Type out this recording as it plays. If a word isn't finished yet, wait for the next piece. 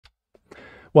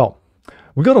Well,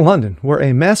 we go to London, where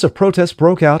a massive protest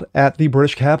broke out at the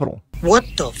British capital. What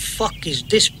the fuck is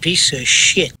this piece of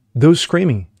shit? Those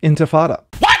screaming, Intifada.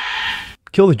 What?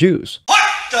 Kill the Jews. What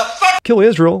the fuck? Kill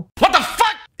Israel. What the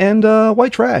fuck? And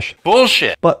white trash.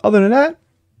 Bullshit. But other than that,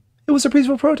 it was a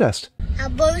peaceful protest. A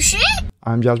bullshit?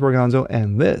 I'm Jasper Gonzo,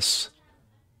 and this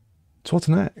is what's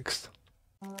next.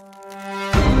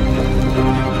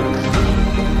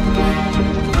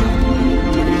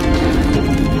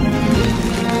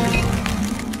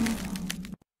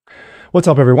 What's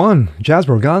up, everyone?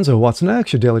 Jasper Gonzo, what's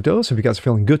next? Your daily dose. Hope you guys are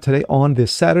feeling good today on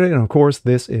this Saturday. And of course,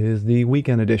 this is the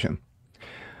weekend edition.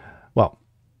 Well,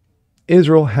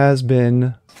 Israel has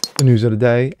been the news of the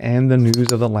day and the news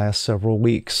of the last several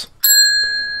weeks.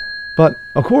 But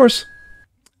of course,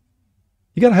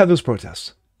 you got to have those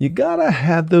protests. You got to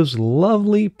have those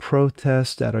lovely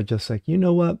protests that are just like, you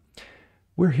know what?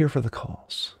 We're here for the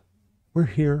cause. We're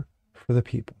here for the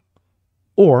people.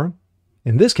 Or,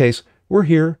 in this case, we're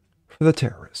here for the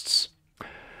terrorists.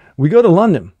 We go to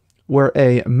London, where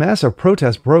a massive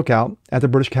protest broke out at the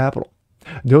British capital.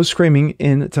 Those screaming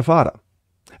Intifada.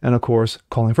 And of course,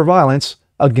 calling for violence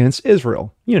against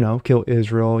Israel. You know, kill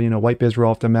Israel, wipe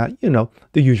Israel off the map,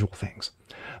 the usual things.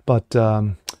 But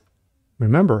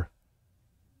remember,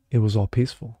 it was all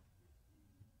peaceful.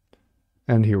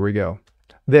 And here we go.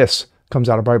 This comes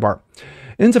out of Breitbart.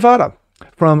 Intifada.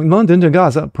 From London to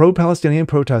Gaza, pro-Palestinian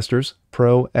protesters,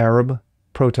 pro-Arab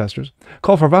protesters,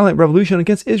 call for violent revolution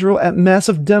against Israel at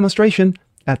massive demonstration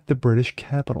at the British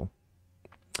capital.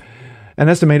 An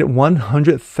estimated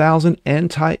 100,000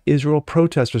 anti-Israel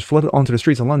protesters flooded onto the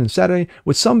streets of London Saturday,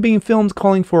 with some being filmed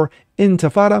calling for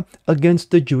Intifada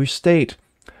against the Jewish state.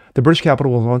 The British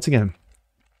capital was once again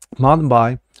mobbed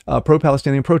by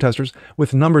pro-Palestinian protesters,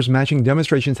 with numbers matching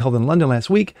demonstrations held in London last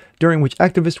week, during which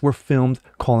activists were filmed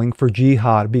calling for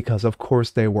jihad, because of course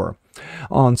they were.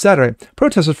 On Saturday,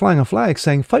 protesters flying a flag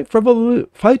saying "Fight for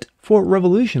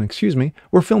revolution,"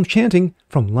 were filmed chanting,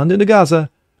 "From London to Gaza,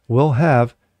 we'll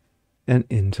have an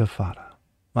Intifada."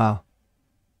 Wow.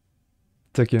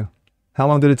 How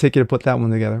long did it take you to put that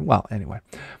one together? Well, anyway.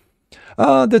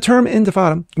 The term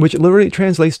Intifada, which literally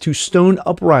translates to stone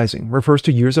uprising, refers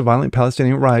to years of violent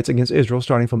Palestinian riots against Israel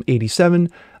starting from 87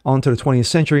 onto the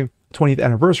 20th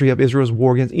anniversary of Israel's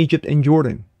war against Egypt and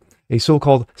Jordan. A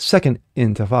so-called Second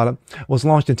Intifada was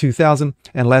launched in 2000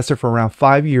 and lasted for around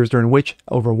 5 years, during which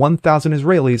over 1,000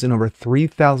 Israelis and over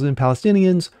 3,000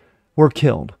 Palestinians were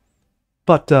killed.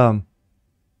 But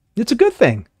it's a good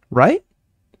thing, right?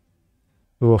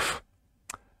 Oof.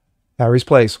 Harry's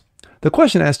Place. The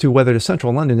question as to whether the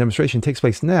central London demonstration takes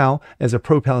place now as a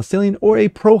pro-Palestinian or a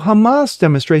pro-Hamas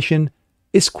demonstration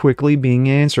is quickly being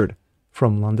answered.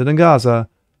 From London to Gaza,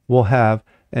 we'll have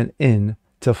an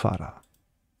Intifada.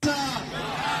 We'll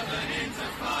have an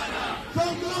Intifada.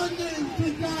 From London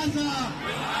to Gaza,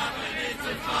 we'll have an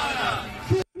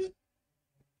Intifada.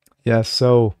 Yes,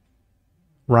 so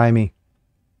rhymey.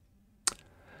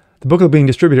 The booklet being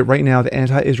distributed right now, the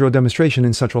anti-Israel demonstration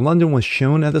in central London, was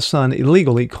shown at the Sun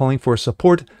illegally, calling for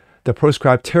support the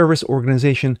proscribed terrorist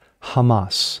organization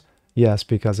Hamas. Yes,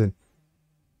 because it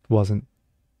wasn't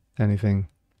anything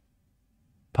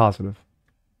positive.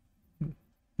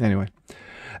 Anyway.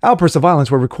 Outbursts of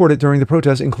violence were recorded during the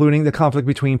protest, including the conflict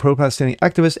between pro-Palestinian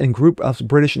activists and group of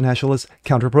British nationalist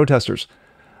counter-protesters.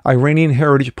 Iranian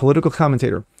heritage political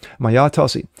commentator Maya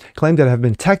Tosi claimed that it had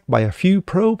been attacked by a few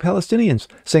pro-Palestinians,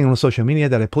 saying on social media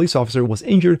that a police officer was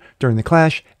injured during the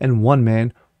clash and one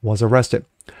man was arrested.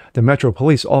 The Metro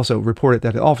Police also reported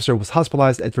that the officer was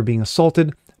hospitalized after being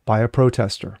assaulted by a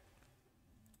protester.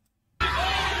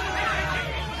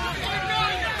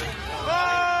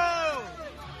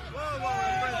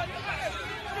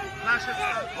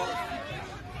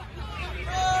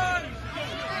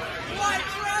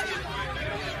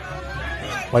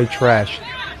 White trash.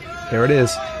 There it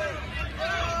is.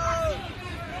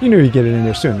 You knew you'd get it in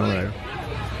there soon,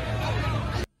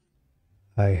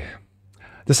 right?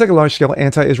 The second large-scale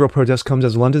anti-Israel protest comes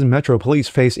as London's Metro Police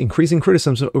face increasing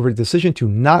criticism over the decision to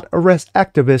not arrest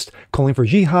activists calling for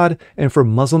jihad and for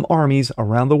Muslim armies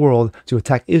around the world to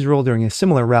attack Israel during a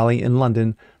similar rally in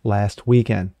London last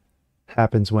weekend.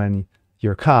 Happens when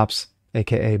your cops,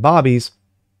 aka bobbies,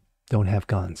 don't have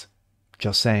guns.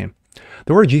 Just saying.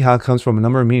 The word jihad comes from a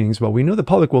number of meanings, but we know the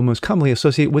public will most commonly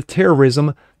associate with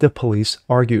terrorism, the police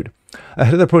argued.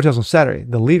 Ahead of the protest on Saturday,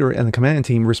 the leader and the command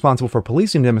team responsible for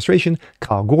policing the demonstration,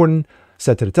 Kyle Gordon,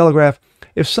 said to the Telegraph,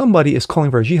 "If somebody is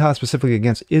calling for a jihad specifically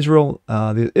against Israel,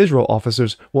 the Israel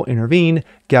officers will intervene,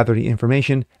 gather the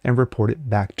information, and report it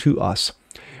back to us.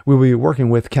 We will be working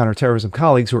with counterterrorism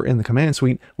colleagues who are in the command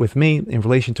suite with me in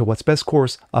relation to what's best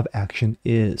course of action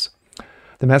is."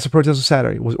 The massive protest of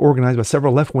Saturday was organized by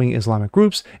several left-wing Islamic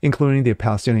groups, including the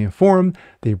Palestinian Forum,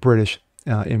 the British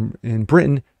in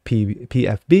Britain,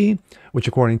 PFB, which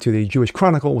according to the Jewish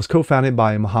Chronicle was co-founded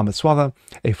by Mohammed Swalha,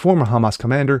 a former Hamas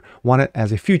commander wanted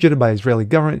as a fugitive by the Israeli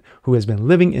government who has been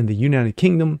living in the United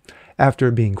Kingdom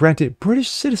after being granted British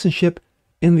citizenship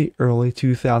in the early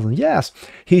 2000s. Yes,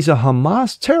 he's a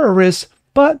Hamas terrorist,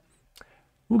 but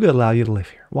we're going to allow you to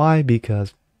live here. Why?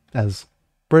 Because as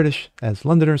British, as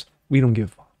Londoners, we don't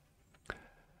give a fuck.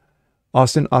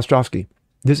 Austin Ostrovsky.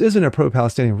 This isn't a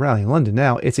pro-Palestinian rally in London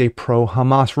now. It's a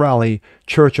pro-Hamas rally.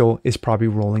 Churchill is probably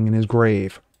rolling in his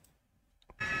grave.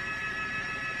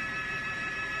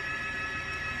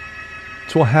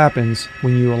 It's what happens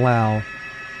when you allow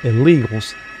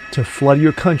illegals to flood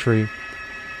your country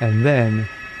and then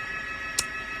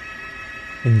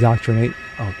indoctrinate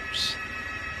others.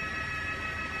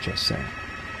 Just saying.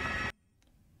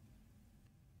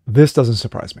 This doesn't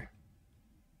surprise me.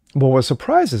 But what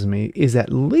surprises me is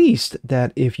at least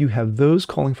that if you have those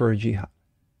calling for a jihad,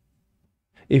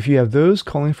 if you have those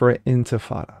calling for an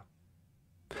intifada,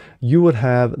 you would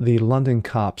have the London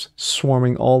cops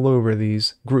swarming all over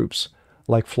these groups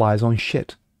like flies on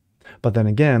shit. But then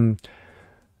again,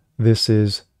 this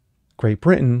is Great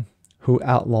Britain who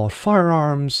outlawed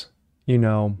firearms, you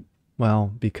know,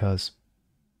 well, because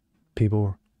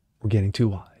people were getting too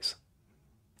wise.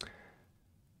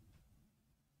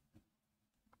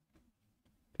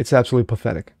 It's absolutely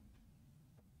pathetic.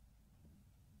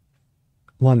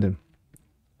 London,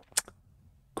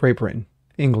 Great Britain,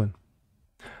 England,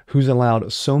 who's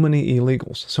allowed so many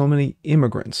illegals, so many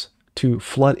immigrants to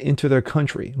flood into their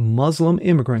country, Muslim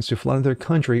immigrants to flood into their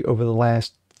country over the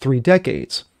last 3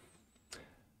 decades.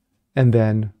 And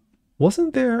then,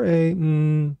 wasn't there a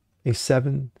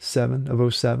 7/7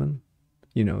 of '07?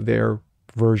 You know, their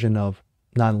version of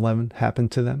 9/11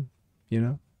 happened to them, you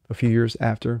know, a few years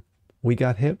after we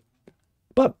got hit.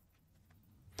 But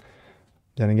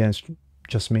then again, it's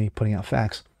just me putting out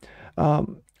facts. But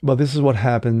this is what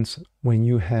happens when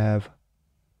you have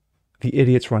the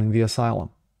idiots running the asylum.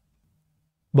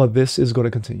 But this is going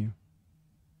to continue.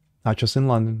 Not just in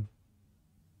London.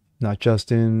 Not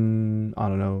just in, I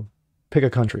don't know, pick a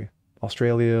country.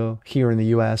 Australia, here in the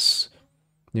US,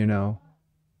 you know.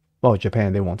 Well,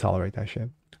 Japan, they won't tolerate that shit.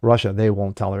 Russia, they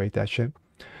won't tolerate that shit.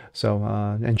 So,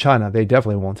 and China, they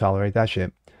definitely won't tolerate that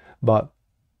shit. But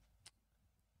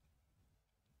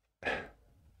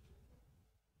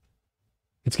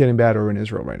it's getting bad over in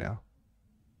Israel right now.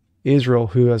 Israel,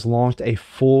 who has launched a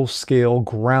full-scale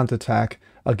ground attack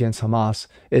against Hamas,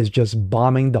 is just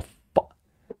bombing the fuck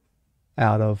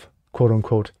out of,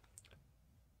 quote-unquote,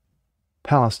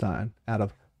 Palestine, out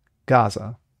of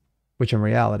Gaza, which in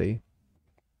reality,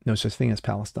 no such thing as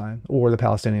Palestine or the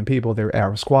Palestinian people. They're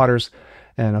Arab squatters.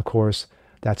 And of course,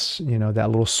 that's, you know, that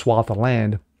little swath of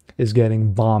land is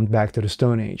getting bombed back to the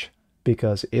Stone Age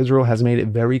because Israel has made it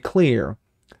very clear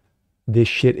this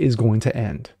shit is going to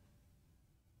end.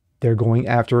 They're going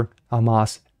after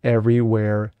Hamas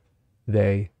everywhere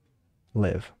they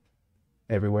live.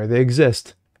 Everywhere they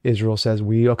exist, Israel says,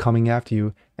 we are coming after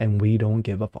you and we don't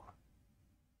give a fuck.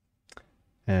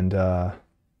 And,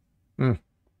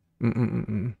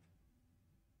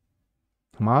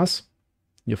 Hamas,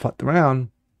 you fucked around,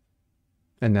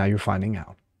 and now you're finding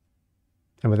out.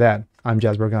 And with that, I'm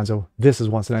Jasper Gonzo. This is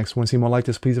What's Next. Want to see more like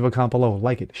this? Please leave a comment below.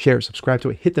 Like it, share it, subscribe to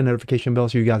it, hit the notification bell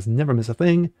so you guys never miss a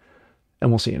thing.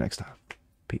 And we'll see you next time.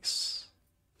 Peace.